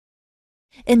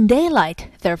In daylight,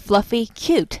 they're fluffy,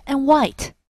 cute, and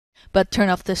white. But turn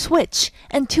off the switch,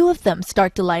 and 2 of them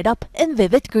start to light up in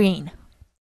vivid green.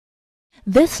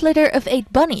 This litter of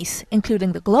 8 bunnies,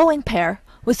 including the glowing pair,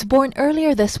 was born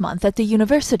earlier this month at the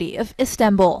University of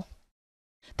Istanbul.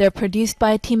 They're produced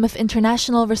by a team of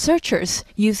international researchers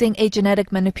using a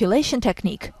genetic manipulation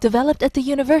technique developed at the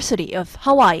University of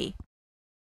Hawaii.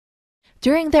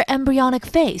 During their embryonic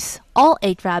phase, all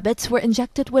 8 rabbits were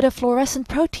injected with a fluorescent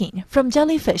protein from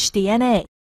jellyfish DNA.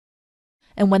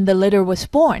 And when the litter was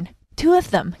born, 2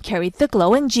 of them carried the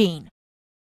glowing gene.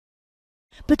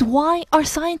 But why are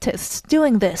scientists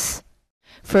doing this?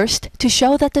 First, to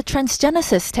show that the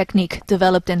transgenesis technique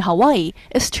developed in Hawaii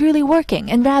is truly working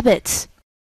in rabbits.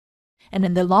 And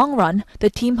in the long run, the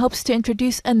team hopes to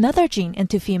introduce another gene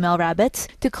into female rabbits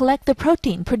to collect the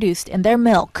protein produced in their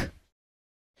milk.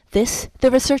 This, the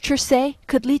researchers say,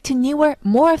 could lead to newer,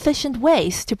 more efficient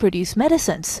ways to produce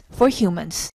medicines for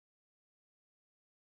humans.